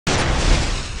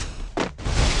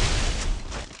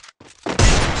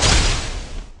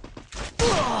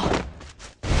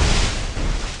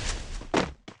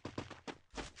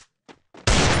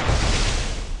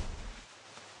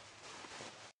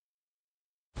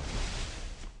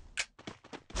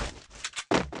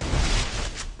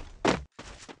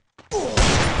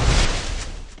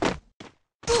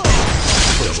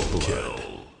kill.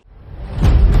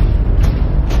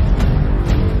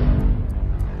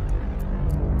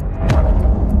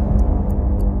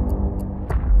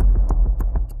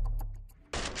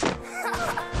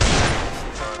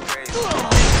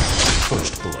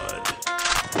 First blood.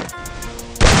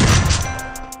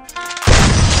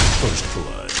 First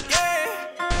blood. Yeah,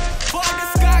 fuck the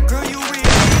sky, girl, you really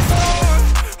a star.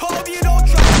 Hope you don't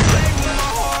try to play with my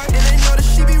heart. And they know that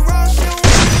she be wrong, she don't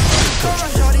need a car.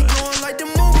 Shawty going like the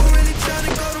movie, really trying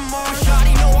to go to Mars.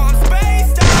 Shawty know I'm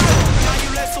spaced out. Now you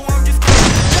left, so I'm just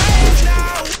counting the days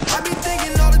now. I be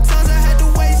thinking all the times I had to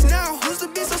waste now. Used to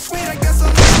be so sweet, I guess I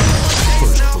lost all of my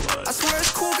taste now. I swear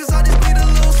it's cool, cause I just need a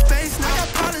little space now. I got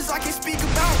problems I can't speak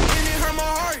about, and it hurt my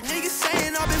heart. Niggas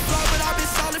saying I've been flawed, but I've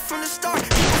been solid from the start.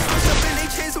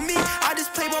 Chase with me, I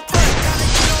just play my part. Gotta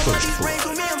get all of these rings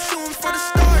with me, I'm shooting for the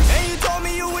stars. And you told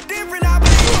me you were different, I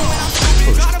believe you when I'm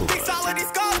stupid. Try to fix all of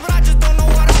these scars, but I just don't know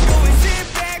what I'm doing. Sit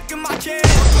back in my chair,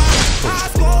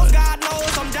 eyes closed, God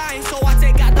knows I'm dying, so I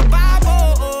take out the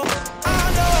Bible.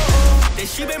 I know that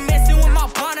she been messing with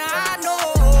my partner, I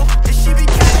know that she be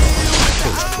carrying you with the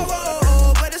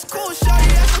hour. But it's cool, shawty,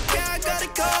 that's okay, I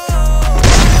gotta go.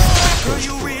 Girl,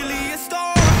 you really a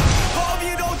star. Hope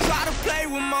you don't try to play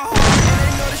with my heart.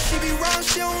 She be wrong,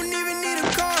 she don't even need a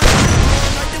car.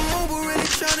 Like the mobile, really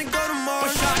tryna go to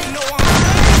Mars. But shawty know I'm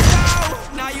spaced out.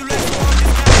 Now you left, so I'm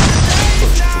just counting the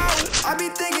days now. I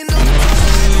be thinking all the times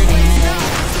I had to waste now.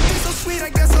 Used to be so sweet, I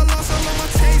guess I lost all of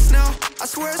my taste now. I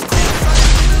swear it's cool, cause I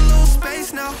just need a little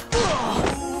space now.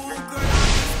 Ooh, girl, I've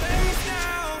been spaced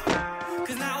now.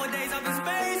 Cause nowadays I've been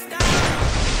spaced out.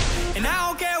 And I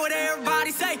don't care what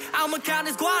everybody say, I'ma count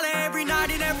this guala every night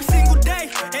and every single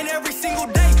day. And every single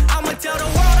day I'ma tell the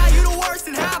world how you the worst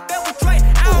and how I felt betrayed.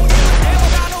 I don't give a damn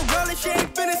about no girl and she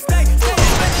ain't finna stay.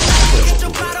 Get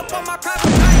your plot up on my private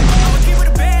plane. I'ma keep it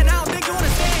a bed, I don't think you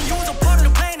understand. You was a part of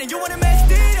the plan and you wanna mess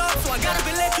it up, so I gotta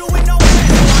be let you in no way.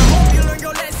 So I hope you learn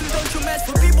your lessons, don't you mess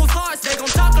with people's hearts. They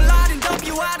gon' talk a lot and dump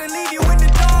you out and leave you in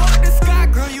the dark. The sky,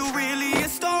 girl, you really a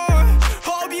star.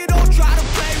 Hope you don't try to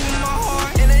play with my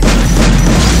heart. And they know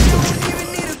you don't even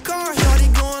need a car. Shawty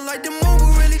going like the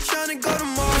mobile, really tryna go to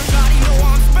Mars. Shawty know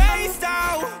I'm spaced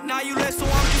out. Now you left, so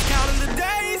I'm just counting the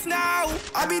days now.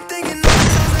 I be thinking all the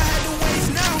times I had to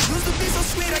waste now. Used to be so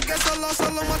sweet, I guess I lost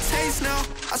all of my taste now.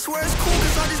 I swear it's cool,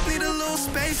 cause I just need a little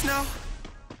space now.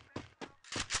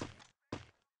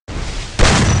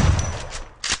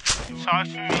 Talk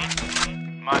to me,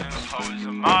 my new hoe is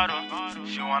a model.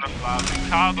 She wanna fly to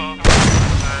Chicago.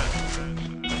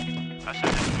 I said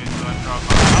this bitch gonna drop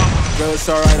my album. Girl, it's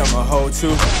alright, I'm a hoe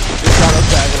too. Just got a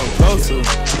bag and go to.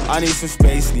 I need some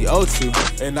space, need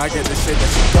O2. And I get the shit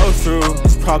that you go through.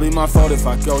 It's probably my fault if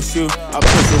I ghost you. I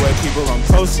push away people I'm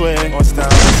close with. On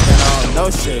stand, I don't know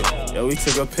shit. Yeah, we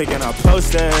took a pic and I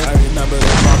posted. I remember the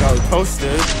vlog I was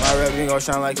posted. My revenue gon'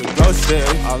 shine like a glow stick.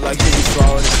 I like to be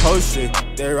swallow this whole shit.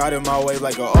 They riding my wave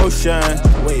like an ocean.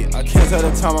 Wait, I can't tell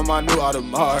the time on my new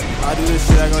Audemars. I do this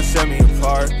shit that gon' set me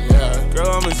apart. Yeah, girl,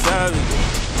 I'm a savage.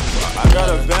 I got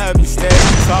a bad bitch, stay at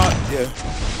the top, yeah.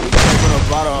 We came from the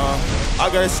bottom, I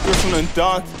got a script from the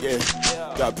dark, yeah.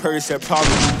 Got Percocet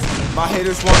problems. My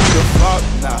haters want me to flop,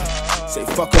 nah. Say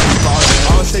fuck up, you ballin'.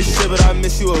 I don't say shit, but I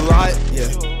miss you a lot, yeah.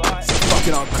 Say fuck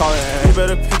it, I'm calling. You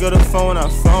better pick up the phone when I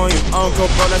phone you. I don't go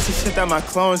bro, that's the shit that my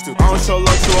clones do. I don't show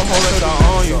love to a hoe like I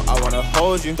own you. I wanna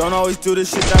hold you, don't always do the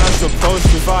shit that I'm supposed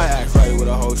to. If I act right with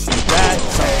a hoe, she bad.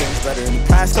 Some things better in the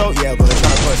past, though, yeah, but it's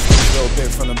tryna push me a little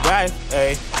bit from the back,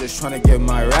 ayy. Just tryna get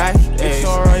my rack, ayy. It's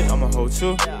alright, I'm a hoe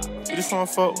too. You just wanna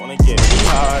fuck, wanna get me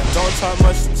high. Don't talk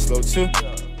much, I'm slow too.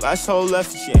 Last hoe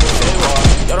left, she ain't say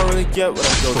why. Y'all don't really get what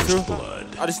I go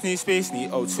through. I just need space,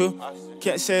 need O2.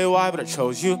 Can't say why, but I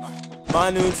chose you. My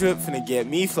new drip finna get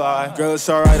me fly. Girl, it's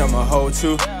alright, I'm a hoe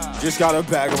too. Just got a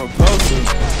bag, I'm a blow to.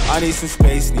 I need some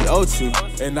space, need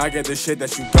O2. And I get the shit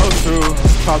that you go through.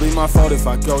 It's probably my fault if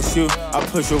I ghost you. I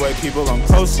push away people I'm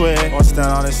close with. On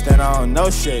stand, understand, I don't know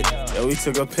shit. Yeah, we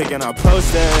took a pic and I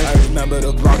posted. I remember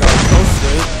the vlog I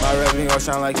posted. My revenue gon'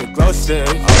 shine like a glow stick.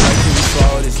 I like to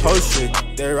swallow this whole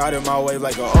shit. They riding my wave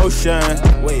like an ocean.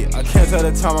 Wait, I can't tell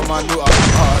the time on my new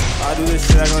Audemars. I do this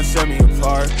shit that gon' set me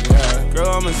apart. Yeah, girl,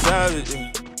 I'm a savage.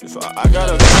 Yeah. So I got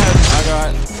a bag, I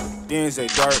got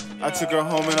DNZ dark. I took her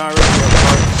home and I ripped her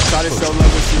apart. Tried to show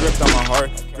love but she ripped on my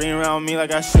heart. Green around me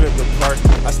like I should at the park.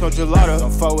 I smell gelato,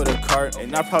 don't fuck with a cart.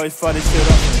 And I probably fucked this shit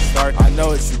up from the start. I know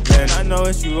what you been, I know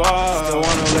what you are. Still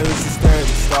wanna live with you, stare at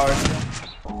the stars.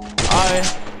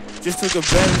 I just took a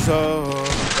benzo,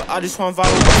 but I just wanna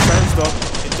vibe with my friends though.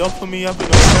 And don't put me up in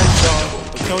no friend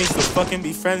zone. But can we still fucking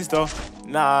be friends though?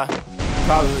 Nah.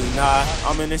 Probably not.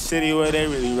 I'm in the city where they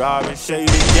really robbing. Show you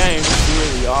the game, but you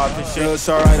really off and shit. It's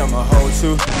alright, I'm a hoe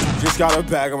too. Just got a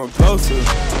bag, I'ma blow through.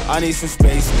 I need some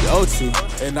space in the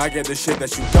O2, and I get the shit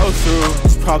that you go through.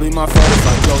 It's probably my fault if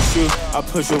I ghost you. I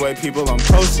push away people I'm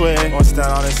close with. Won't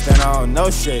stand on and stand, I don't know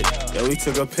shit. Yeah, we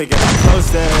took a pic and I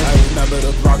posted. I remember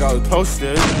the block I was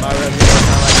posted. My reputation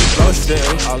sound like a ghosted.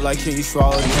 I like can you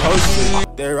swallow these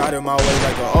hosted. They riding my way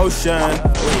like an ocean.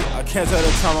 Wait, I can't tell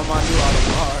the time on my new auto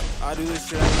bar. I do this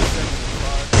shit every second in the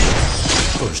car.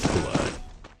 First blood.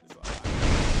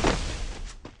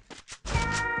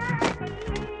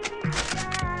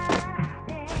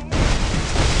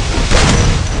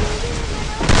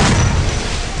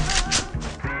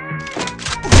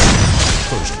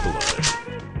 First blood.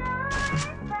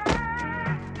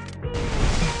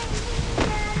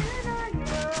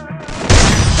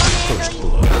 First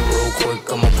blood. Real quick,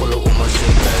 I'ma pull up with my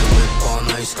shit bag, whip all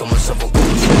nice, got myself a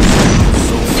cool shit.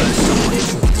 So fast, I'ma hit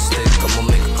you with the stick. I'ma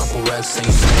make a couple racks and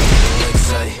you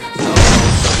say, no,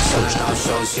 selling out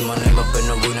shows. See my name up in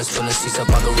the arenas, filling seats up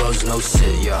by the roads, no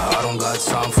shit, yeah. I don't got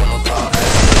time for no thought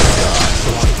ass. Yeah, I just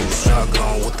want you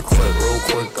shotgun with the clip. Real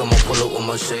quick, I'ma pull up with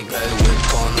my shit bag,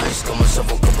 whip all nice, got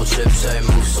myself a couple chips. Hey,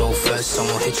 move so fast,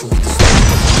 I'ma hit you with the stick.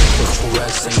 I'ma make a couple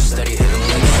racks and you steady hitting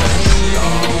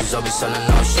links. I'll be selling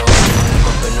out shows.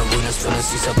 Up in the arenas, filling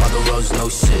seats up by the roads, no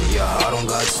shit, yeah. I don't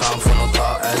got time for no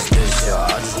thought ass bitch, yeah.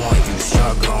 I just want you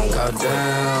shotgun.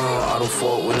 Goddamn, I don't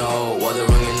fault with no. While they're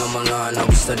ringing on my line, I'll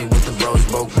be steady with the bros.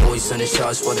 Broke boys sending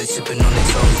shots while they sipping on their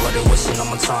toes. While they wasting on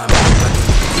my time, I'm back with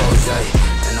the clothes, ayy.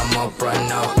 And I'm up right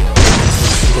now.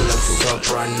 Pull up, what's up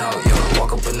right now, yeah.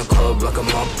 Walk up in the club like I'm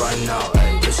up right now,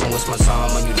 ayy. Bitch, what's my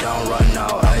time when you down right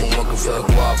now, ayy. Walking feel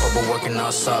like WAP, I've been working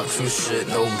outside, few shit.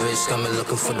 No bitch, got me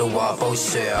looking for the WAP, oh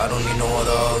shit. I don't need no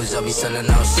other hoes, I be selling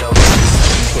out shows.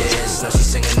 Yes, now she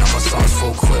singing all my songs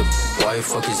full clip. Why you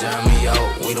fuck is airing me out?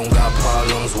 We don't got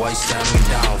problems, why you stand me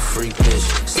down? Freak bitch,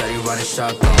 steady running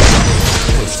shotgun.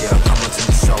 Bitch, yeah, coming to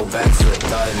the show, backflip,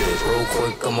 dive it. Real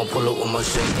quick, I'ma pull up with my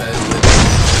shit, baby.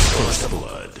 First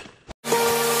blood.